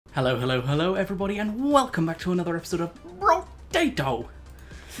Hello, hello, hello everybody, and welcome back to another episode of Brotato!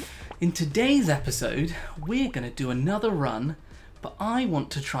 In today's episode, we're going to do another run, but I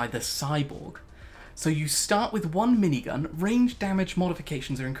want to try the CYBORG. So you start with one minigun, range damage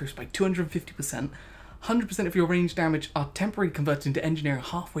modifications are increased by 250%, 100% of your range damage are temporarily converted into engineering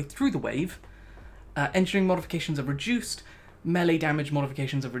halfway through the wave, engineering modifications are reduced, melee damage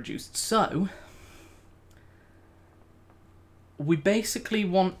modifications are reduced. So we basically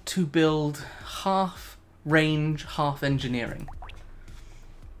want to build half range, half engineering.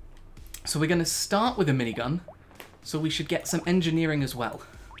 So we're going to start with a minigun, so we should get some engineering as well.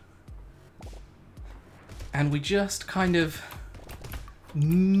 And we just kind of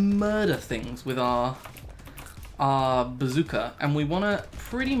murder things with our bazooka, and we want to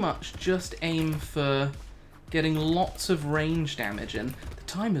pretty much just aim for getting lots of range damage in. The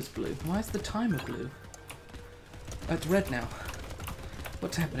timer's blue. Why is the timer blue? Oh, it's red now.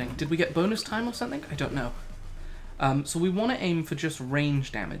 What's happening? Did we get bonus time or something? I don't know. So we want to aim for just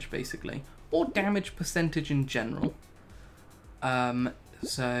range damage, basically. Or damage percentage in general.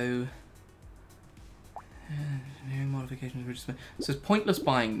 So modifications. So it's pointless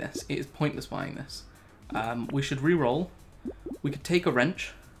buying this. It is pointless buying this. We should re-roll. We could take a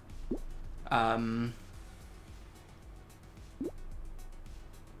wrench. And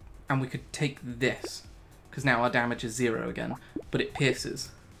we could take this, because now our damage is 0 again, but it pierces.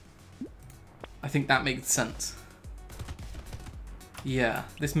 I think that makes sense. Yeah,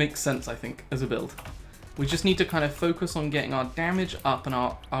 this makes sense, I think, as a build. We just need to kind of focus on getting our damage up and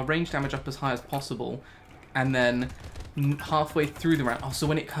our range damage up as high as possible, and then halfway through the round... Oh, so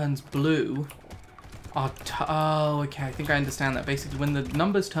when it turns blue... Oh, okay, I think I understand that. Basically, when the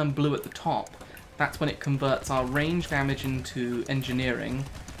numbers turn blue at the top, that's when it converts our range damage into engineering,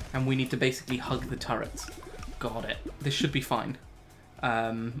 and we need to basically hug the turrets. Got it. This should be fine.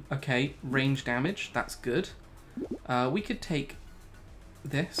 Okay, range damage, that's good. We could take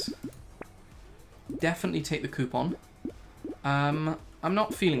this. Definitely take the coupon. I'm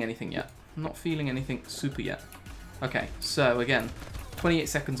not feeling anything yet. I'm not feeling anything super yet. Okay, so again, 28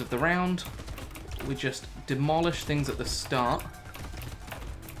 seconds of the round. We just demolish things at the start.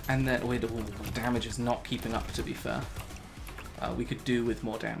 And then, wait, damage is not keeping up, to be fair. We could do with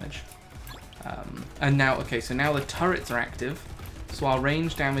more damage. And now, okay, so now the turrets are active, so our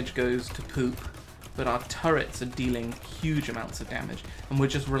range damage goes to poop, but our turrets are dealing huge amounts of damage, and we're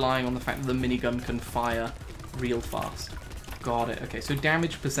just relying on the fact that the minigun can fire real fast. Got it. Okay, so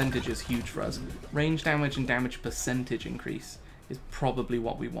damage percentage is huge for us. Range damage and damage percentage increase is probably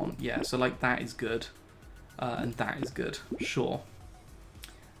what we want. Yeah, so like that is good, and that is good. Sure.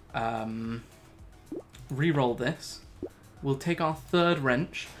 Reroll this. We'll take our third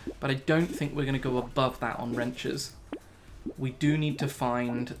wrench, but I don't think we're going to go above that on wrenches. We do need to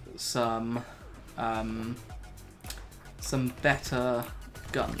find some better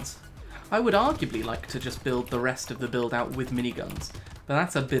guns. I would arguably like to just build the rest of the build out with miniguns, but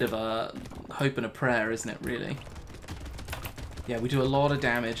that's a bit of a hope and a prayer, isn't it, really? Yeah, we do a lot of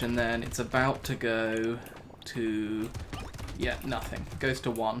damage, and then it's about to go to... yeah, nothing. It goes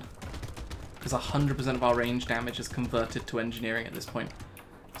to 1. Because 100% of our range damage is converted to engineering at this point.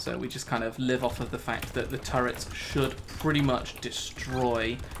 So we just kind of live off of the fact that the turrets should pretty much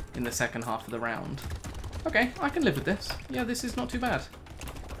destroy in the second half of the round. Okay, I can live with this. Yeah, this is not too bad.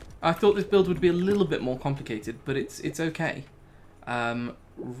 I thought this build would be a little bit more complicated, but it's okay.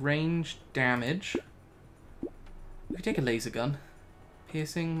 Range damage. We could take a laser gun.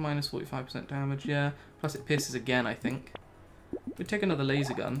 Piercing, minus 45% damage, yeah. Plus it pierces again, I think. We'd take another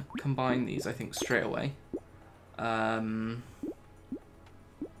laser gun, combine these, I think, straight away. Reroll.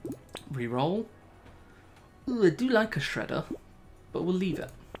 Ooh, I do like a shredder, but we'll leave it.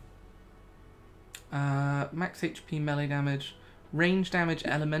 Max HP, melee damage, range damage,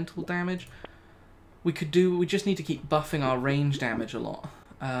 elemental damage. We just need to keep buffing our range damage a lot.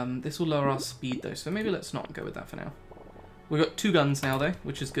 This will lower our speed though, so maybe let's not go with that for now. We've got 2 guns now though,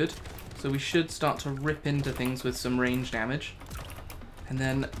 which is good. So we should start to rip into things with some range damage. And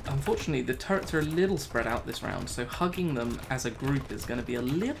then, unfortunately, the turrets are a little spread out this round, so hugging them as a group is going to be a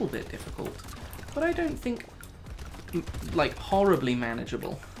little bit difficult. But I don't think, like, horribly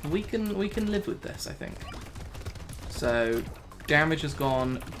manageable. We can live with this, I think. So, damage has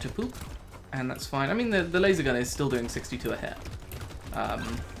gone to poop, and that's fine. I mean, the laser gun is still doing 62 a hit.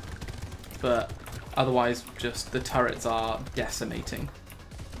 But otherwise, just the turrets are decimating.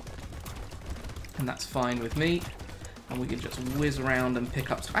 And that's fine with me. And we can just whiz around and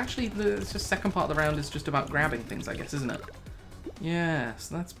pick up stuff. Actually, the second part of the round is just about grabbing things, I guess, isn't it? Yes,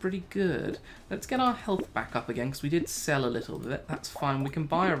 that's pretty good. Let's get our health back up again, because we did sell a little bit. That's fine. We can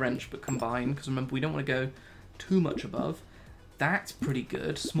buy a wrench, but combine, because remember, we don't want to go too much above. That's pretty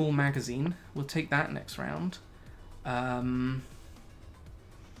good. Small magazine. We'll take that next round. Don't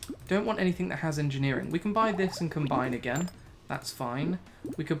want anything that has engineering. We can buy this and combine again. That's fine.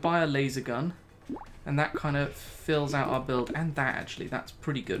 We could buy a laser gun, and that kind of fills out our build. And that, actually, that's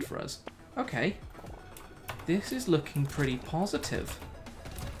pretty good for us. Okay. This is looking pretty positive.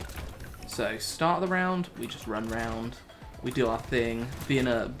 So, start of the round, we just run round. We do our thing, being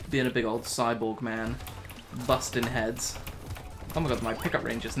a big old cyborg man, busting heads. Oh my god, my pickup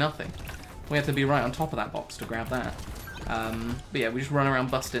range is nothing. We have to be right on top of that box to grab that. But yeah, we just run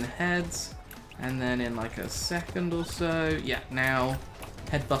around busting heads, and then in like a second or so, yeah, now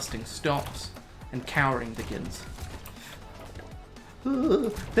head busting stops, and cowering begins.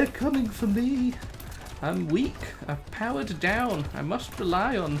 They're coming for me. I'm weak. I've powered down. I must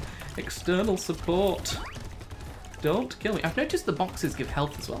rely on external support. Don't kill me. I've noticed the boxes give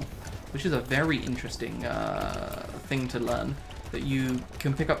health as well, which is a very interesting thing to learn. That you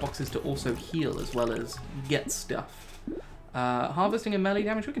can pick up boxes to also heal as well as get stuff. Harvesting and melee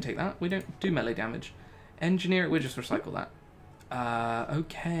damage, we can take that. We don't do melee damage. Engineer it, we'll just recycle that.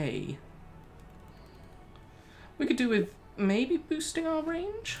 Okay. We could do with maybe boosting our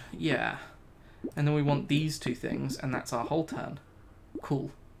range? Yeah. And then we want these two things, and that's our whole turn.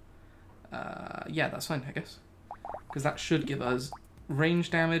 Cool. Yeah, that's fine, I guess. Because that should give us range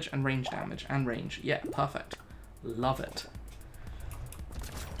damage and range damage and range. Yeah, perfect. Love it.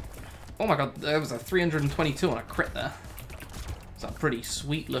 Oh my god, there was a 322 on a crit there. It's a pretty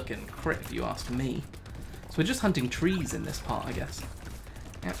sweet looking crit if you ask me. So we're just hunting trees in this part, I guess.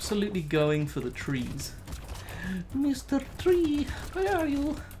 Absolutely going for the trees. Mr. Tree, where are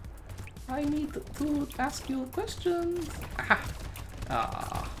you? I need to ask you a question.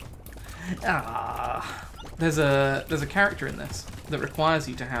 There's a character in this that requires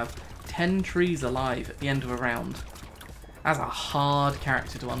you to have 10 trees alive at the end of a round. That's a hard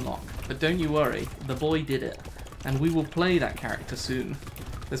character to unlock, but don't you worry, the boy did it, and we will play that character soon.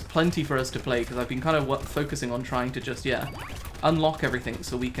 There's plenty for us to play, because I've been kind of focusing on trying to just, yeah, unlock everything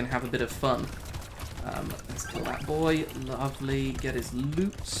so we can have a bit of fun. Let's kill that boy, lovely, get his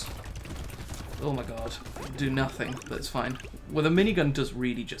loots. Oh my god, do nothing, but it's fine. Well, the minigun does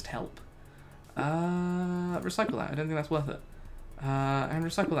really just help. Recycle that, I don't think that's worth it. And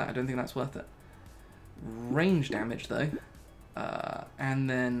recycle that, I don't think that's worth it. Range damage, though. And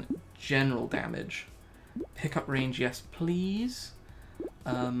then general damage. Pickup range, yes, please.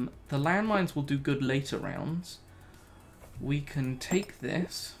 The landmines will do good later rounds. We can take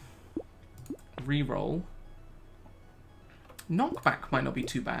this. Reroll. Knockback might not be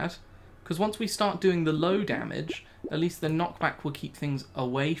too bad. Because once we start doing the low damage, at least the knockback will keep things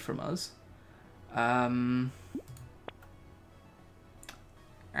away from us. And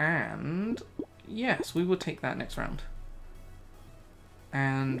yes, we will take that next round.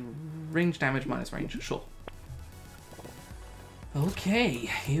 And range damage minus range, sure. Okay,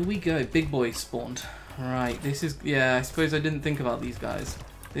 here we go. Big boys spawned. Right, this is, yeah, I suppose I didn't think about these guys.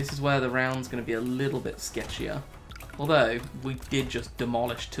 This is where the round's going to be a little bit sketchier. Although, we did just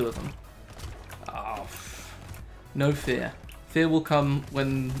demolish 2 of them. Oh, no fear. Fear will come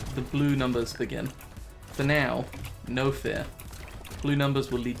when the blue numbers begin. For now, no fear. Blue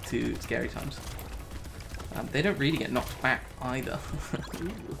numbers will lead to scary times. They don't really get knocked back either.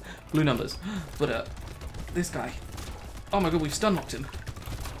 Blue numbers. But this guy. Oh my god, we've stun knocked him.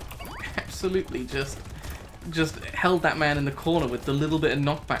 Absolutely just held that man in the corner with the little bit of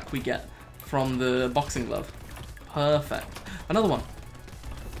knockback we get from the boxing glove. Perfect. Another one.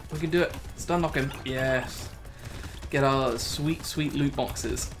 We can do it. Stun knock him. Yes. Get our sweet, sweet loot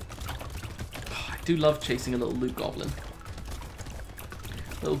boxes. Oh, I do love chasing a little loot goblin.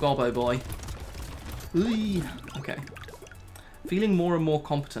 Little gobbo boy. Ooh. Okay. Feeling more and more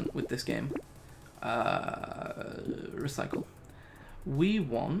competent with this game. Recycle. We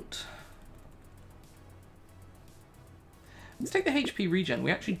want... Let's take the HP regen.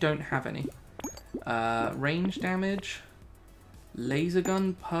 We actually don't have any. Range damage. Laser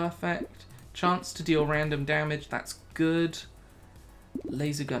gun, perfect. Chance to deal random damage, that's good.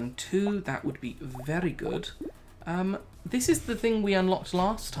 Laser gun 2, that would be very good. This is the thing we unlocked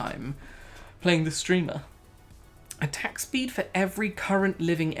last time, playing the streamer. Attack speed for every current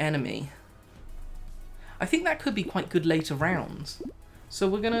living enemy. I think that could be quite good later rounds. So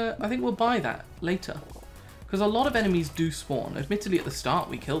we're gonna, I think we'll buy that later. Because a lot of enemies do spawn. Admittedly at the start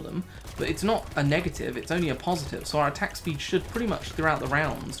we kill them, but it's not a negative, it's only a positive. So our attack speed should pretty much throughout the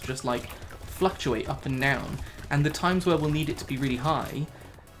rounds just like fluctuate up and down. And the times where we'll need it to be really high,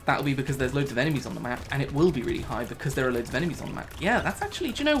 that'll be because there's loads of enemies on the map, and it will be really high because there are loads of enemies on the map. Yeah, that's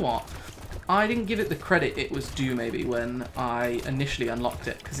actually, do you know what? I didn't give it the credit it was due, maybe, when I initially unlocked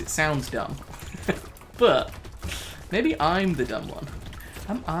it, because it sounds dumb. But maybe I'm the dumb one.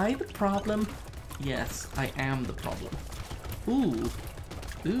 Am I the problem? Yes, I am the problem. Ooh,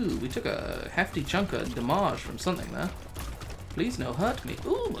 we took a hefty chunk of damage from something there. Please no hurt me.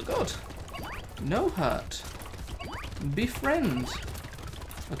 Oh my god. No hurt. Befriend.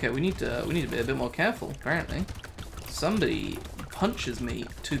 Okay, we need to be a bit more careful, apparently. Somebody punches me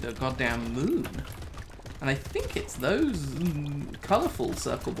to the goddamn moon. And I think it's those colourful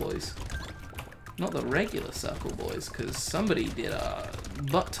circle boys. Not the regular circle boys, because somebody did a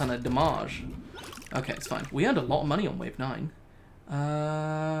butt ton of damage. Okay, it's fine. We earned a lot of money on wave 9.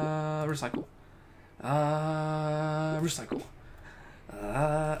 Recycle. Recycle.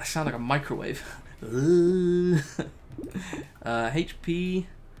 I sound like a microwave. HP.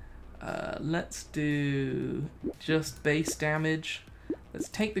 Let's do just base damage. Let's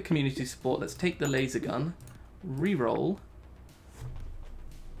take the community support. Let's take the laser gun. Reroll.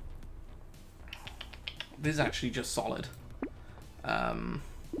 This is actually just solid. Let's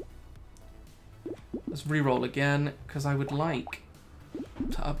reroll again, because I would like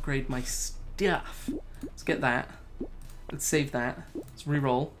to upgrade my stuff. Let's get that. Let's save that. Let's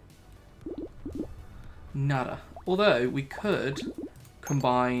reroll. Nada. Although, we could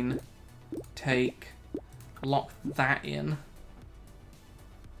combine, lock that in.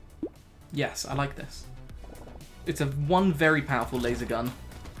 Yes, I like this. It's one very powerful laser gun,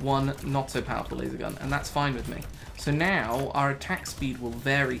 one not so powerful laser gun, and that's fine with me. So now our attack speed will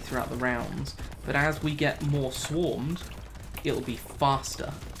vary throughout the rounds, but as we get more swarmed, it'll be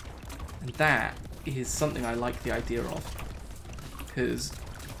faster. And that is something I like the idea of, because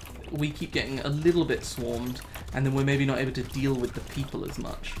we keep getting a little bit swarmed, and then we're maybe not able to deal with the people as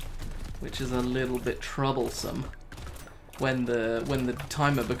much, which is a little bit troublesome when the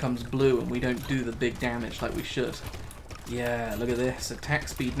timer becomes blue and we don't do the big damage like we should. Yeah, look at this. Attack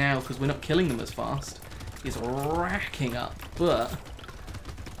speed now, because we're not killing them as fast, is racking up, but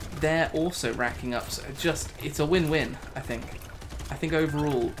they're also racking up, so it's a win-win, I think. I think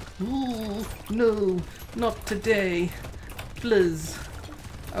overall. Ooh, no, not today. Please.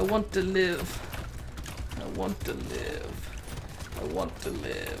 I want to live. I want to live. I want to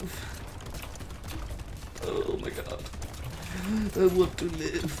live. Oh my god. I want to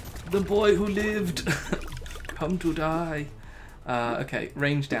live. The boy who lived. Come to die. Okay,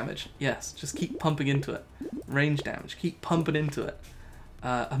 range damage. Yes, just keep pumping into it. Range damage. Keep pumping into it.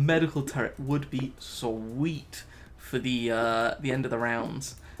 A medical turret would be sweet for the end of the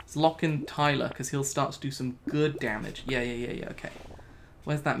rounds. Let's lock in Tyler, because he'll start to do some good damage. Yeah, okay.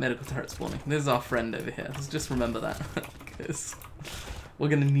 Where's that medical turret spawning? This is our friend over here. Let's just remember that, because we're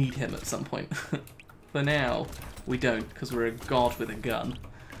going to need him at some point. For now, we don't, because we're a god with a gun.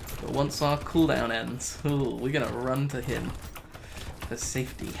 But once our cooldown ends, ooh, we're going to run to him for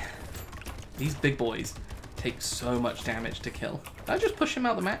safety. These big boys take so much damage to kill. Did I just push him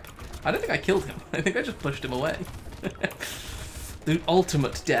out the map? I don't think I killed him. I think I just pushed him away. The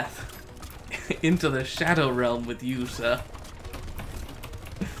ultimate death. Into the shadow realm with you, sir.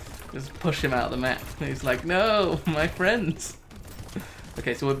 Just push him out of the map. He's like, no, my friends.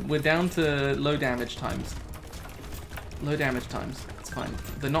 Okay, so we're down to low damage times. Low damage times. It's fine.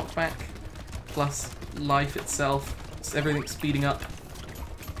 The knockback plus life itself, everything's speeding up.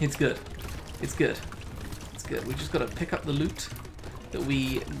 It's good. It's good. It's good. We just got to pick up the loot that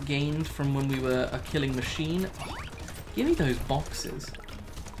we gained from when we were a killing machine. Oh, give me those boxes.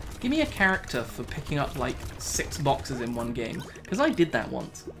 Give me a character for picking up like 6 boxes in one game. Because I did that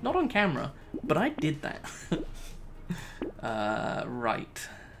once. Not on camera, but I did that. Right.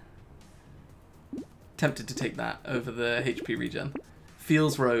 Tempted to take that over the HP regen.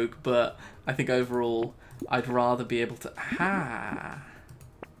 Feels rogue, but I think overall I'd rather be able to... Aha!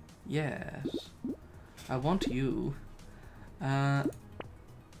 Yes. I want you.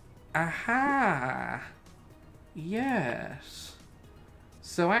 Aha! Yes.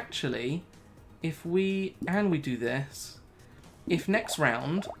 So actually, if we do this, if next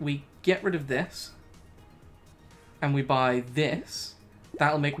round we get rid of this, and we buy this,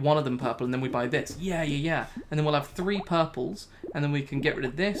 that'll make one of them purple, and then we buy this. Yeah. And then we'll have 3 purples, and then we can get rid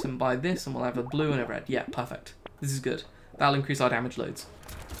of this and buy this, and we'll have a blue and a red. Yeah, perfect. This is good. That'll increase our damage loads.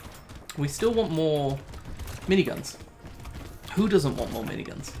 We still want more miniguns. Who doesn't want more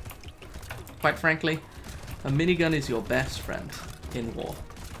miniguns? Quite frankly, a minigun is your best friend in war.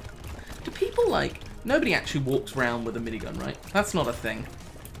 Do people nobody actually walks around with a minigun, right? That's not a thing.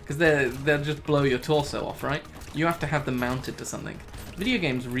 Because they'll just blow your torso off, right? You have to have them mounted to something. Video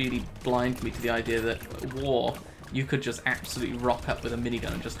games really blind me to the idea that at war, you could just absolutely rock up with a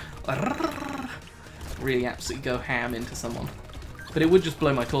minigun and just really absolutely go ham into someone. But it would just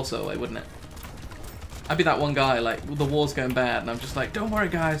blow my torso away, wouldn't it? I'd be that one guy, like, the war's going bad, and I'm just like, don't worry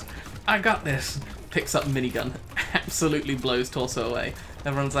guys, I got this. Picks up minigun, absolutely blows torso away.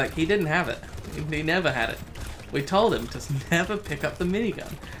 Everyone's like, he didn't have it. He never had it. We told him to never pick up the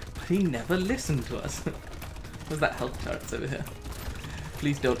minigun, but he never listened to us. Where's that health turrets over here?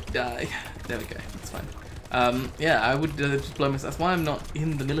 Please don't die. There we go, that's fine. Yeah, I would just blow myself. That's why I'm not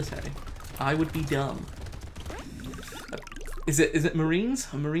in the military. I would be dumb. Is it Marines?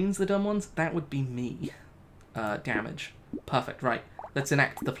 Are Marines the dumb ones? That would be me. Damage. Perfect, right. Let's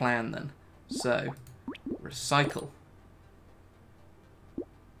enact the plan then. So, recycle.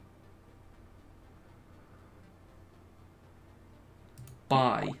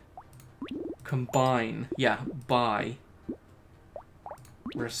 Buy. Combine. Yeah, buy.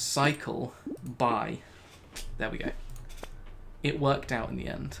 Recycle. Buy. There we go. It worked out in the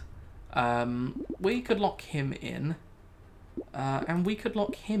end. We could lock him in. And we could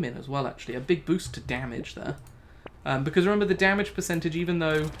lock him in as well, actually. A big boost to damage there. Because remember, the damage percentage, even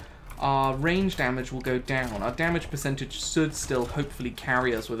though our range damage will go down, our damage percentage should still hopefully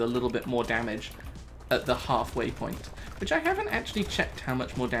carry us with a little bit more damage at the halfway point. Which I haven't actually checked how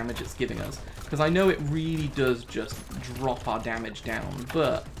much more damage it's giving us, because I know it really does just drop our damage down.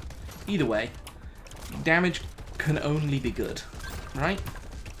 But either way, damage can only be good, right?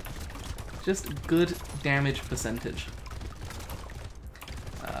 Just good damage percentage.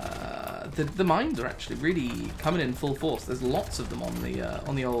 The mines are actually really coming in full force. There's lots of them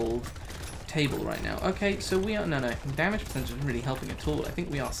on the old table right now. Okay, so we are... No, damage percentage isn't really helping at all. I think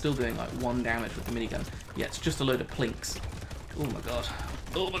we are still doing like 1 damage with the minigun. Yeah, it's just a load of plinks. Oh my god.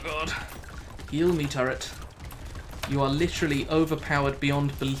 Oh my god. Heal me, turret. You are literally overpowered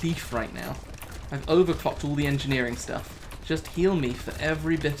beyond belief right now. I've overclocked all the engineering stuff. Just heal me for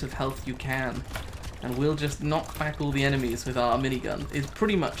every bit of health you can. And we'll just knock back all the enemies with our minigun. Is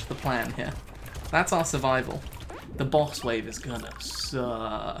pretty much the plan here. That's our survival. The boss wave is gonna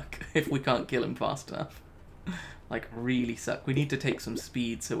suck if we can't kill him fast enough. Like, really suck. We need to take some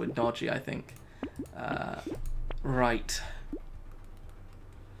speed so we're dodgy, I think. Right.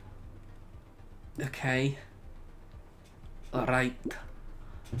 Okay. Alright.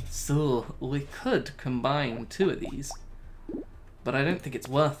 So, we could combine 2 of these. But I don't think it's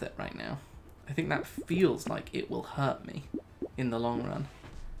worth it right now. I think that feels like it will hurt me in the long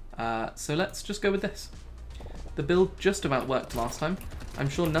run. So let's just go with this. The build just about worked last time. I'm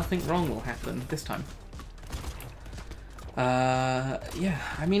sure nothing wrong will happen this time. Yeah,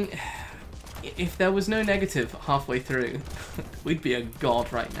 I mean, if there was no negative halfway through, we'd be a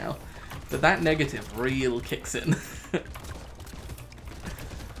god right now. But that negative real kicks in.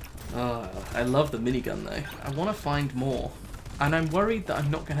 Oh, I love the minigun though. I want to find more. And I'm worried that I'm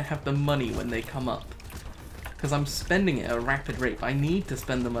not going to have the money when they come up. Because I'm spending it at a rapid rate. I need to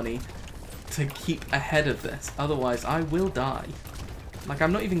spend the money to keep ahead of this. Otherwise, I will die. Like,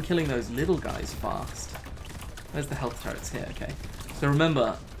 I'm not even killing those little guys fast. Where's the health turrets here? Okay. So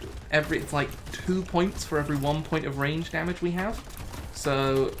remember, it's like 2 points for every 1 point of range damage we have.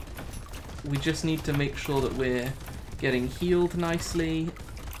 So we just need to make sure that we're getting healed nicely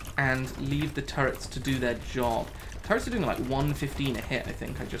and leave the turrets to do their job. Turrets are doing like 115 a hit, I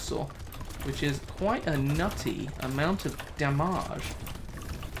think I just saw, which is quite a nutty amount of damage.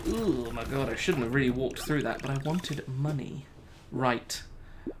 Ooh, my god, I shouldn't have really walked through that, but I wanted money. Right.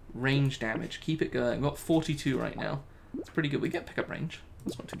 Range damage. Keep it going. We've got 42 right now. It's pretty good. We get pickup range.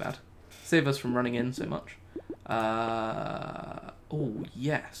 That's not too bad. Save us from running in so much. Oh,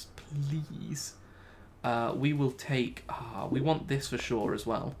 yes, please. We will take... we want this for sure as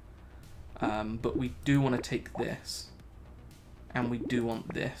well. But we do want to take this. And we do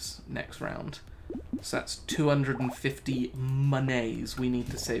want this next round. So that's 250 monies we need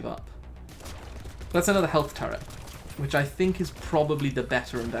to save up. That's another health turret, which I think is probably the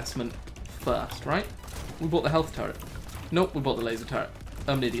better investment first, right? We bought the health turret. Nope, we bought the laser turret.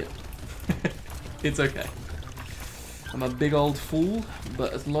 I'm an idiot. It's okay. I'm a big old fool,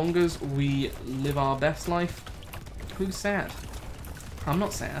 but as long as we live our best life, who's sad? I'm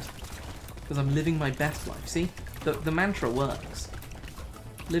not sad, because I'm living my best life. See? The mantra works.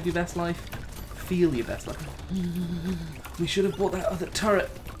 Live your best life, feel your best life. We should have bought that other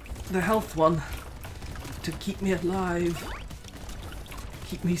turret, the health one, to keep me alive.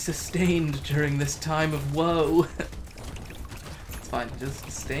 Keep me sustained during this time of woe. It's fine, just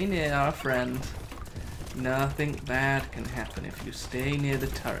stay near our friend. Nothing bad can happen if you stay near the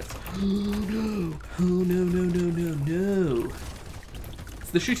turrets. Oh no! Oh no, no, no, no, no!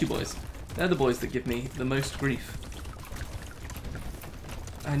 It's the shooty boys. They're the boys that give me the most grief.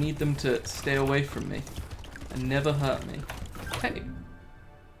 I need them to stay away from me and never hurt me. Hey!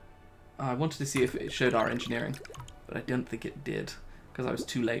 I wanted to see if it showed our engineering, but I don't think it did, because I was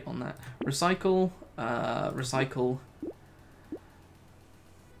too late on that. Recycle, recycle,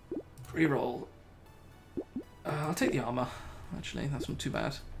 reroll. I'll take the armor, actually, that's not too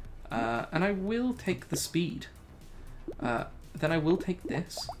bad. And I will take the speed. Then I will take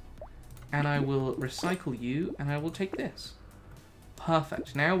this, and I will recycle you, and I will take this.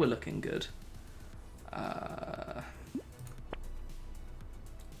 Perfect, now we're looking good.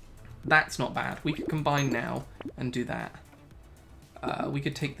 That's not bad. We could combine now and do that. We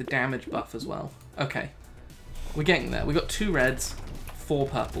could take the damage buff as well. Okay, we're getting there. We got 2 reds, 4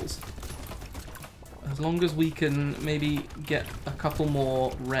 purples. As long as we can maybe get a couple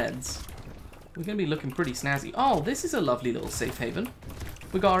more reds, we're going to be looking pretty snazzy. Oh, this is a lovely little safe haven.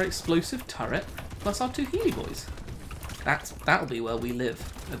 We got our explosive turret plus our 2 Healy boys. That'll be where we live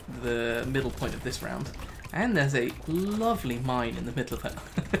at the middle point of this round. And there's a lovely mine in the middle of it.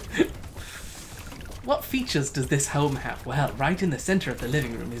 What features does this home have? Well, right in the center of the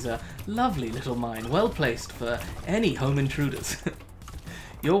living room is a lovely little mine, well placed for any home intruders.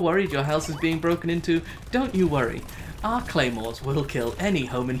 You're worried your house is being broken into? Don't you worry. Our claymores will kill any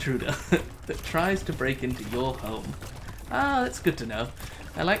home intruder that tries to break into your home. Ah, that's good to know.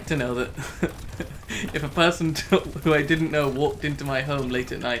 I like to know that if a person who I didn't know walked into my home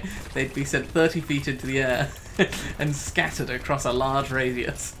late at night, they'd be sent 30 feet into the air and scattered across a large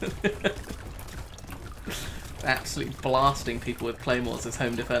radius. Absolutely blasting people with claymores as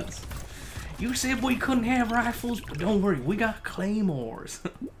home defense. You said we couldn't have rifles, but don't worry, we got claymores.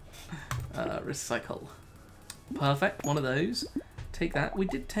 Recycle. Perfect, one of those. Take that. We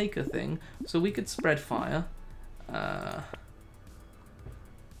did take a thing, so we could spread fire.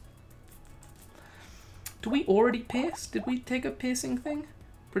 Do we already pierce? Did we take a piercing thing?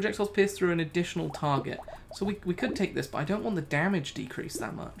 Projectiles pierce through an additional target. So we could take this, but I don't want the damage decrease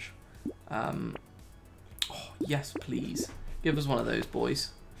that much. Oh, yes, please. Give us one of those,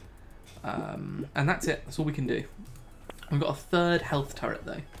 boys. And that's it. That's all we can do. We've got a 3rd health turret,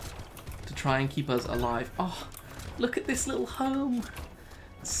 though, to try and keep us alive. Oh, look at this little home.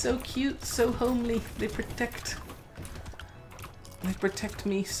 So cute, so homely. They protect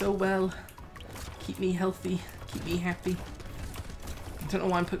me so well. Keep me healthy, keep me happy. I don't know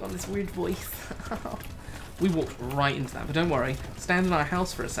why I'm putting on this weird voice. We walked right into that, but don't worry. Stand in our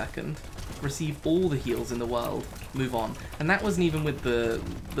house for a second, receive all the heals in the world, move on. And that wasn't even with the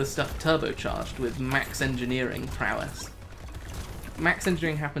stuff turbocharged with max engineering prowess. Max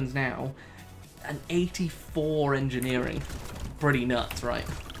engineering happens now, and 84 engineering. Pretty nuts, right?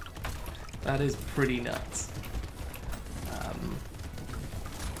 That is pretty nuts.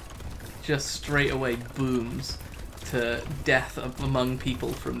 Just straight away booms to death among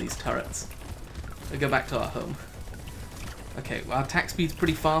people from these turrets. We go back to our home. Okay, well, our attack speed's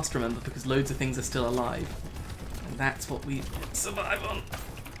pretty fast, remember, because loads of things are still alive. And that's what we survive on.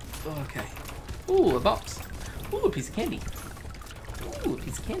 Okay. Ooh, a box. Ooh, a piece of candy. Ooh, a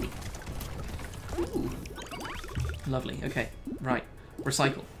piece of candy. Ooh. Lovely, okay. Right.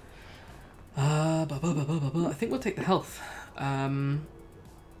 Recycle. I think we'll take the health.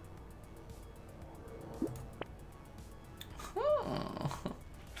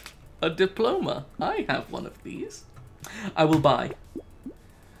 A diploma. I have one of these. I will buy.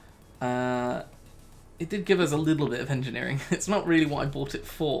 It did give us a little bit of engineering. It's not really what I bought it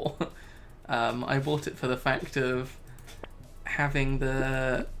for. I bought it for the fact of having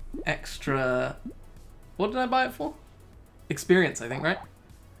the extra... What did I buy it for? Experience, I think, right?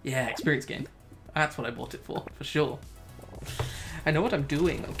 Yeah, experience gain. That's what I bought it for sure. I know what I'm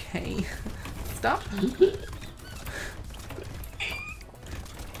doing, okay? Stop.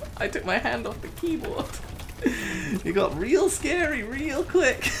 I took my hand off the keyboard. It got real scary real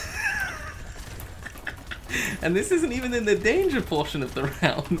quick. And this isn't even in the danger portion of the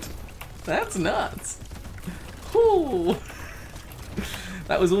round. That's nuts. Whew.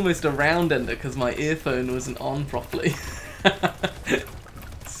 That was almost a round ender because my earphone wasn't on properly.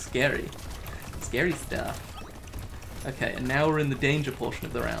 Scary. Scary stuff. Okay, and now we're in the danger portion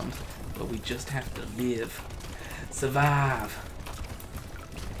of the round, where we just have to live. Survive.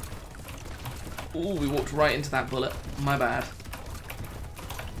 Ooh, we walked right into that bullet. My bad.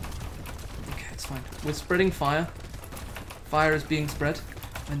 Okay, it's fine. We're spreading fire. Fire is being spread.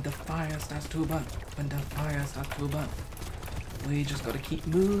 When the fire starts to burn. When the fire starts to burn. We just gotta keep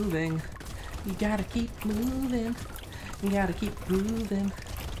moving. You gotta keep moving. You gotta keep moving.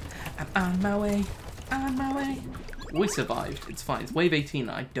 I'm on my way. On my way. We survived. It's fine. It's wave 18.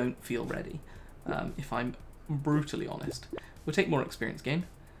 I don't feel ready. If I'm brutally honest. We'll take more experience gain.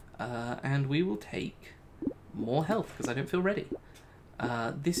 And we will take more health because I don't feel ready.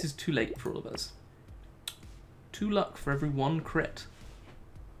 This is too late for all of us. 2 luck for every 1 crit.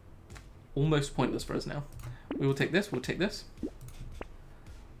 Almost pointless for us now. We will take this. We'll take this.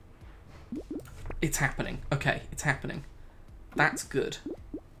 It's happening. Okay, it's happening. That's good.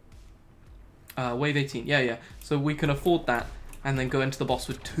 Wave 18. Yeah. So we can afford that and then go into the boss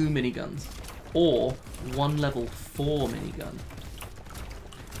with 2 miniguns. Or 1 level 4 minigun.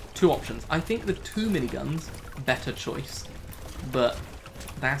 2 options. I think the 2 miniguns, better choice. But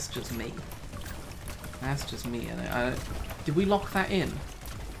that's just me. That's just me. Did we lock that in?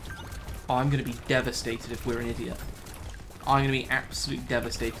 Oh, I'm going to be devastated if we're an idiot. I'm going to be absolutely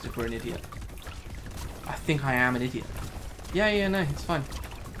devastated if we're an idiot. I think I am an idiot. Yeah, no, it's fine.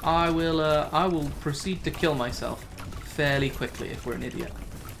 I will proceed to kill myself fairly quickly if we're an idiot.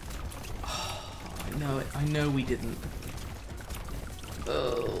 Oh, I know it. I know we didn't.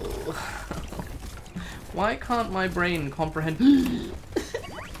 Oh. Why can't my brain comprehend?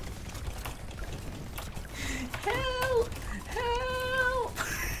 Help! Help!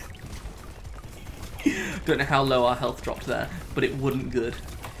 Don't know how low our health dropped there, but it wouldn't good.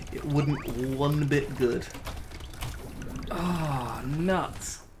 It wouldn't one bit good. Ah, oh,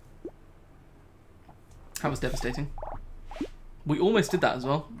 nuts. That was devastating. We almost did that as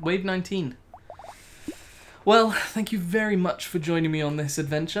well. Wave 19. Well, thank you very much for joining me on this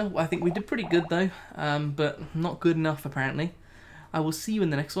adventure. I think we did pretty good though, but not good enough apparently. I will see you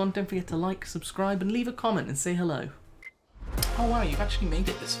in the next one. Don't forget to like, subscribe, and leave a comment and say hello. Oh wow, you've actually made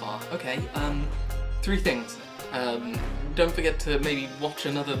it this far. Okay, 3 things. Don't forget to maybe watch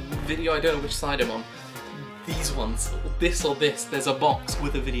another video. I don't know which side I'm on. These ones, this or this, there's a box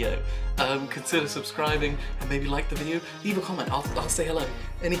with a video. Consider subscribing and maybe like the video. Leave a comment, I'll say hello.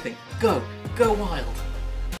 Anything. Go wild.